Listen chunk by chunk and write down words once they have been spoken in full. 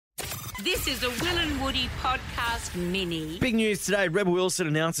This is a Will and Woody podcast mini. Big news today. Rebel Wilson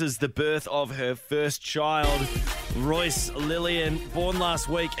announces the birth of her first child, Royce Lillian, born last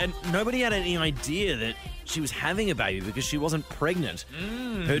week. And nobody had any idea that she was having a baby because she wasn't pregnant.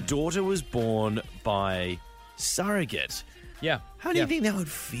 Her daughter was born by surrogate. Yeah. How do you think that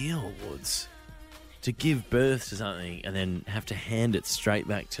would feel, Woods? To give birth to something and then have to hand it straight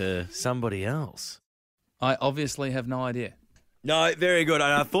back to somebody else? I obviously have no idea. No, very good.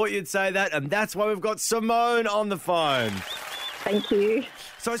 And I thought you'd say that, and that's why we've got Simone on the phone. Thank you.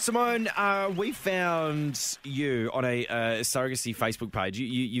 So, Simone, we found you on a surrogacy Facebook page.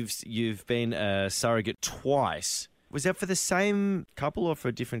 You've been a surrogate twice. Was that for the same couple or for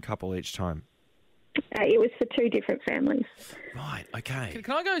a different couple each time? It was for two different families. Right, okay.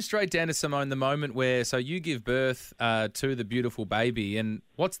 Can I go straight down to Simone, the moment where, so you give birth to the beautiful baby, and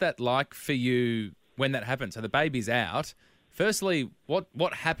what's that like for you when that happens? So the baby's out. Firstly,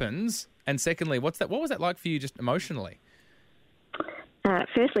 what happens? And secondly, what was that like for you just emotionally?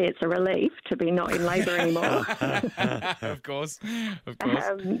 Firstly, it's a relief to be not in labour anymore. Of course.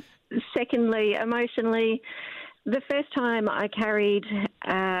 Secondly, emotionally, the first time I carried,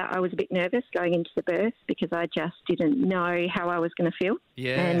 I was a bit nervous going into the birth because I just didn't know how I was going to feel.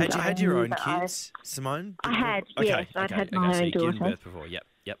 Yeah. And Had you had your knew own that kids, Simone? I had, yes. I'd had my so own you'd given daughter. birth before. Yep.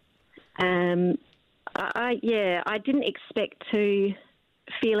 I didn't expect to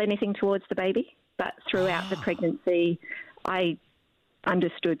feel anything towards the baby, but throughout the pregnancy, I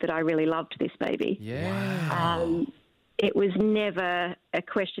understood that I really loved this baby. Yeah. It was never a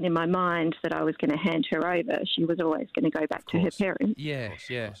question in my mind that I was going to hand her over. She was always going to go back to her parents.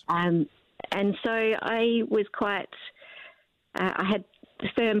 Yes. And so I was quite, I had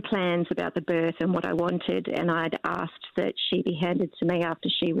firm plans about the birth and what I wanted, and I'd asked that she be handed to me after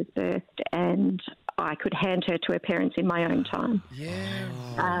she was birthed, and I could hand her to her parents in my own time.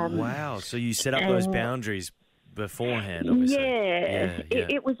 Yeah. Wow. So you set up those boundaries beforehand, obviously.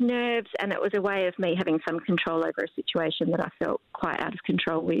 It was nerves, and it was a way of me having some control over a situation that I felt quite out of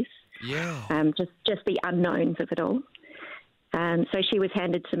control with. Yeah. Just the unknowns of it all. So she was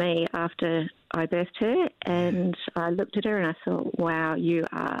handed to me after I birthed her, and I looked at her and I thought, wow, you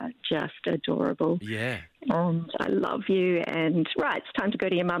are just adorable. Yeah. And I love you, and right, it's time to go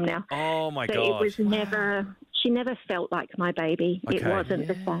to your mum now. Oh, my So God. it was never, she never felt like my baby. Okay. It wasn't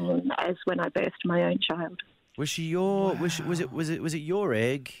the same as when I birthed my own child. Was she your? Was it your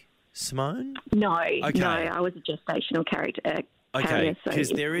egg, Simone? No, Okay. no, I was a gestational carrier. Okay, because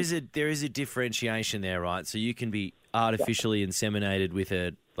so there is a differentiation there, right? So you can be artificially inseminated with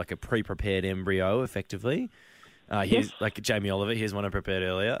a pre-prepared embryo, effectively. Here's like Jamie Oliver. Here's one I prepared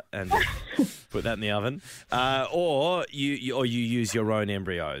earlier, and put that in the oven. Or you use your own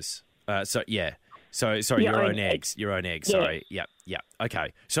embryos. Sorry, your own eggs. Your own eggs. Yeah. Sorry. Yep.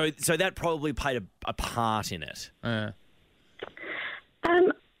 Okay. So that probably played a part in it.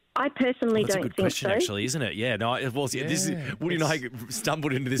 I personally That's a don't good think question, so. actually, isn't it? Yeah. No. Well, this is Woody and I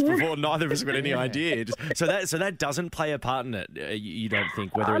stumbled into this before. Neither of us got any idea. So that doesn't play a part in it. You don't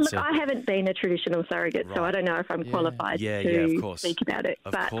think whether it's I haven't been a traditional surrogate, so I don't know if I'm qualified to speak about it.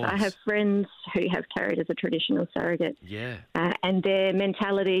 But I have friends who have carried as a traditional surrogate. Yeah. And their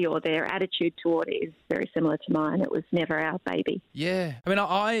mentality or their attitude toward it is very similar to mine. It was never our baby. Yeah. I mean,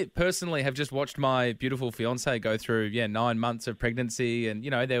 I personally have just watched my beautiful fiance go through 9 months of pregnancy, and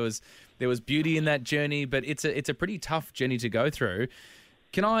there was beauty in that journey, but it's a pretty tough journey to go through.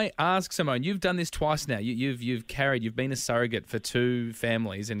 Can I ask, Simone, you've done this twice now. You've been a surrogate for two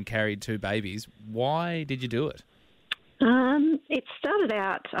families and carried two babies. Why did you do it? It started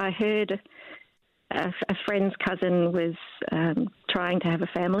out, I heard a friend's cousin was trying to have a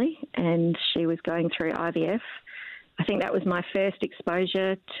family, and she was going through IVF. I think that was my first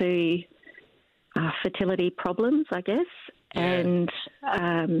exposure to fertility problems, I guess. Yeah.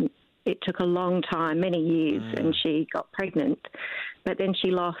 And it took a long time, many years, and she got pregnant. But then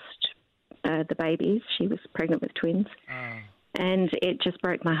she lost the babies. She was pregnant with twins. And it just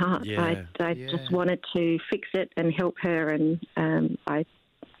broke my heart. Yeah. I just wanted to fix it and help her, and I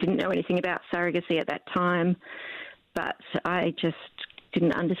didn't know anything about surrogacy at that time, but I just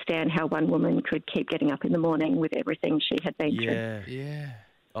didn't understand how one woman could keep getting up in the morning with everything she had been through. Yeah.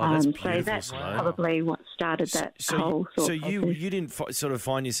 Oh, that's So beautiful, that's Simone. probably what started that whole thought So you process. didn't sort of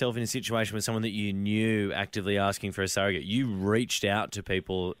find yourself in a situation with someone that you knew actively asking for a surrogate. You reached out to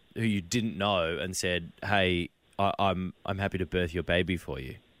people who you didn't know and said, "Hey, I'm happy to birth your baby for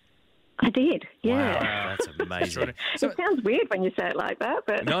you." I did, yeah. Wow, that's amazing. It sounds weird when you say it like that,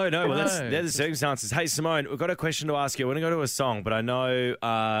 but No, well, they're the circumstances. Hey, Simone, we've got a question to ask you. We're going to go to a song, but I know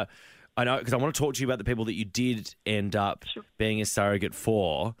because I want to talk to you about the people that you did end up being a surrogate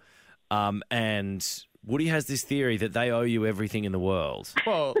for. And Woody has this theory that they owe you everything in the world.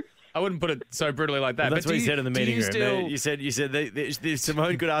 Well, I wouldn't put it so brutally like that. Well, that's but what he said in the meeting room. Still... You said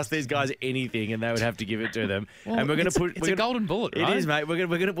Simone could ask these guys anything, and they would have to give it to them. Well, and we're going to put it's a golden bullet, right? It is, mate. We're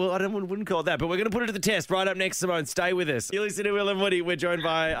going to. Well, wouldn't call it that, but we're going to put it to the test. Right up next, Simone. Stay with us. You listen to Will and Woody. We're joined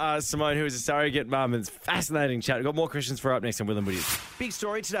by Simone, who is a surrogate mum. It's fascinating chat. We've got more questions for up next on Will and Woody. Big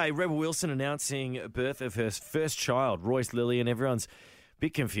story today. Rebel Wilson announcing birth of her first child, Royce Lily, and everyone's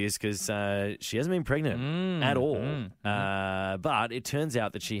bit confused because she hasn't been pregnant at all. But it turns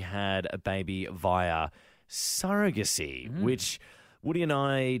out that she had a baby via surrogacy, which Woody and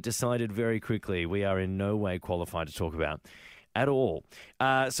I decided very quickly we are in no way qualified to talk about at all.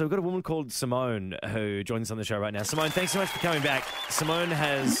 So we've got a woman called Simone who joins us on the show right now. Simone, thanks so much for coming back. Simone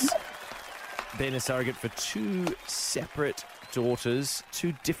has been a surrogate for two separate daughters,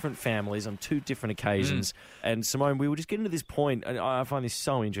 two different families on two different occasions. And Simone, we were just getting to this point, and I find this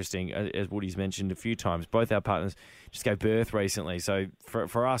so interesting, as Woody's mentioned a few times. Both our partners just gave birth recently. So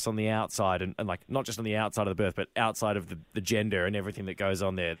for us on the outside, and like not just on the outside of the birth, but outside of the gender and everything that goes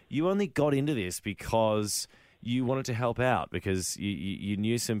on there, you only got into this because you wanted to help out, because you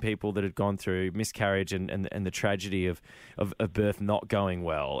knew some people that had gone through miscarriage and the tragedy of birth not going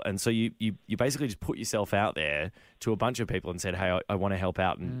well. And so you basically just put yourself out there to a bunch of people and said, hey, I want to help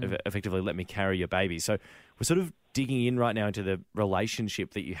out and effectively let me carry your baby. So we're sort of digging in right now into the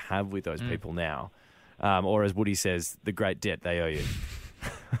relationship that you have with those people now. Or as Woody says, the great debt they owe you.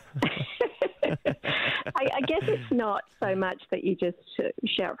 I guess it's not so much that you just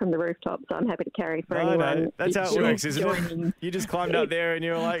shout from the rooftops, I'm happy to carry for anyone. No, that's how it works, isn't it? You just climbed up there and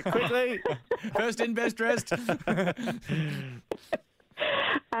you were like, quickly, first in, best dressed.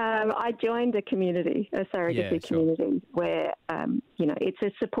 I joined a community, a surrogacy community, where, it's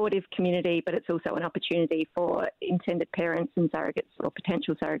a supportive community, but it's also an opportunity for intended parents and surrogates or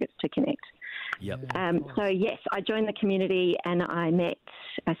potential surrogates to connect. Yep. So, yes, I joined the community and I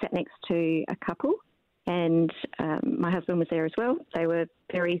sat next to a couple, and my husband was there as well. They were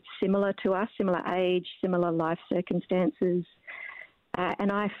very similar to us, similar age, similar life circumstances,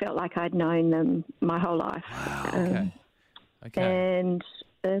 and I felt like I'd known them my whole life. Wow, okay. And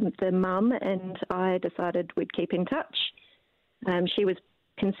the mum and I decided we'd keep in touch. She was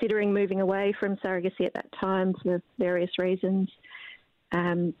considering moving away from surrogacy at that time for various reasons.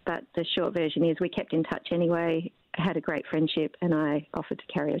 But the short version is we kept in touch anyway, had a great friendship, and I offered to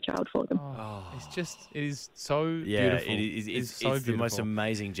carry a child for them. It is so beautiful. It's so beautiful. The most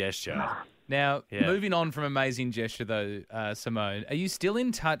amazing gesture. Now, moving on from amazing gesture though, Simone, are you still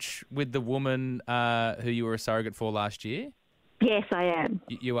in touch with the woman who you were a surrogate for last year? Yes, I am.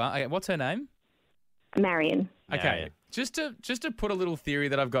 You are? Okay, what's her name? Marion. Okay. Just to put a little theory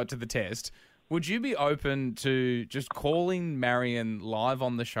that I've got to the test, would you be open to just calling Marion live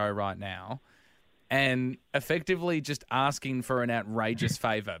on the show right now and effectively just asking for an outrageous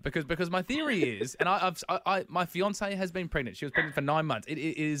favour? Because my theory is, and my fiancée has been pregnant. She was pregnant for 9 months. It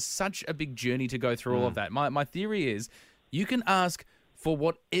is such a big journey to go through all of that. My theory is you can ask for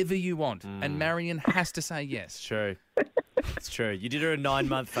whatever you want, and Marion has to say yes. True. It's true. You did her a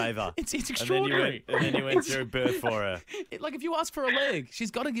 9-month favour. It's extraordinary. And then you went through birth for her. Like if you ask for a leg,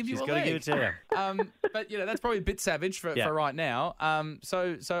 she's got to give you a leg. She's got to give it to you. But that's probably a bit savage for right now.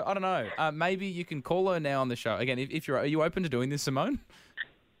 So I don't know. Maybe you can call her now on the show again. Are you open to doing this, Simone?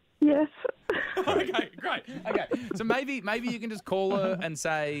 Yes. Okay, great. Okay, so maybe you can just call her and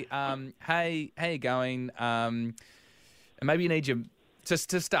say, "Hey, how you going?" And maybe you need your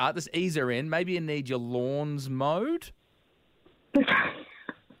just to start. Let's ease her in. Maybe you need your lawns mowed.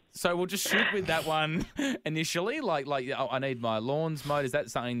 So we'll just shoot with that one initially. Like, I need my lawns mowed. Is that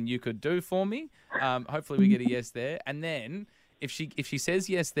something you could do for me? Hopefully we get a yes there. And then if she says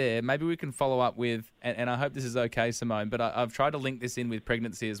yes there, maybe we can follow up with, and I hope this is okay, Simone, but I've tried to link this in with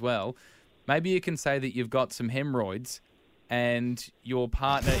pregnancy as well. Maybe you can say that you've got some hemorrhoids and your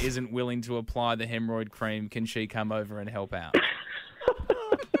partner isn't willing to apply the hemorrhoid cream. Can she come over and help out?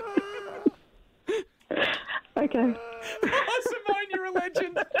 Okay. Oh, Simone, you're a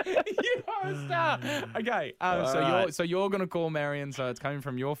legend. You are a star. Okay, so you're going to call Marion, so it's coming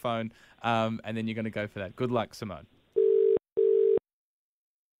from your phone, and then you're going to go for that. Good luck, Simone.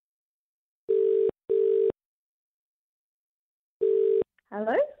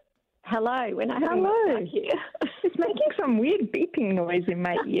 Hello? Hello. When I haven't Hello. got back here. It's making some weird beeping noise in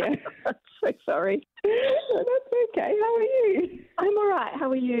my ear. I'm so sorry. That's okay. How are you? I'm all right. How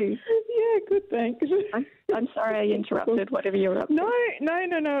are you? Yeah, good, thanks. I'm sorry I interrupted, whatever you were up to. No, it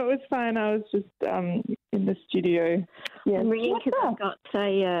was fine. I was just in the studio. Yeah. I'm ringing because I've got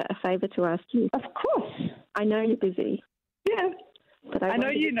a favour to ask you. Of course. I know you're busy. Yeah. But I know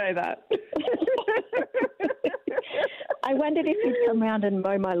you know that. I wondered if you'd come round and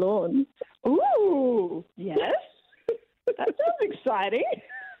mow my lawn. Ooh, yes. That sounds exciting.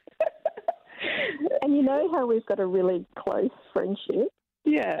 And you know how we've got a really close friendship?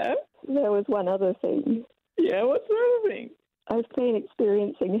 Yeah. There was one other thing. Yeah, what's the other thing? I've been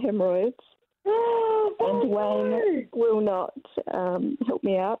experiencing hemorrhoids. And Wayne will not help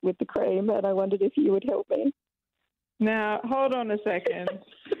me out with the cream, and I wondered if you would help me. Now, hold on a second.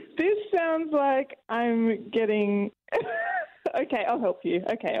 This sounds like I'm getting... Okay, I'll help you.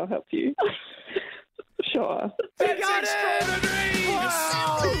 Sure. That's extraordinary!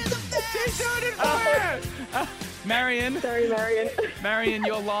 Wow! She's doing it for you! Marion. Sorry, Marion. Marion,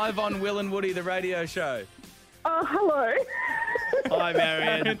 you're live on Will and Woody, the radio show. Oh, hello. Hi,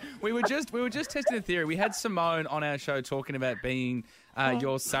 Marion. We were just testing a theory. We had Simone on our show talking about being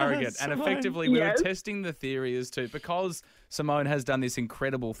your surrogate, and effectively we were testing the theory as to, because Simone has done this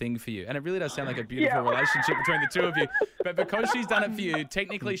incredible thing for you, and it really does sound like a beautiful relationship between the two of you, but because she's done it for you,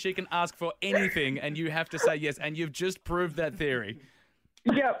 technically she can ask for anything and you have to say yes, and you've just proved that theory.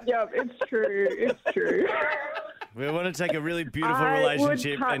 Yep, it's true. We want to take a really beautiful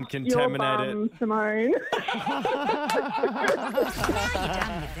relationship and contaminate it. Simone. Now you're done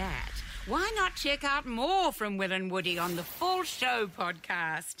with that, why not check out more from Will and Woody on the Full Show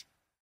podcast?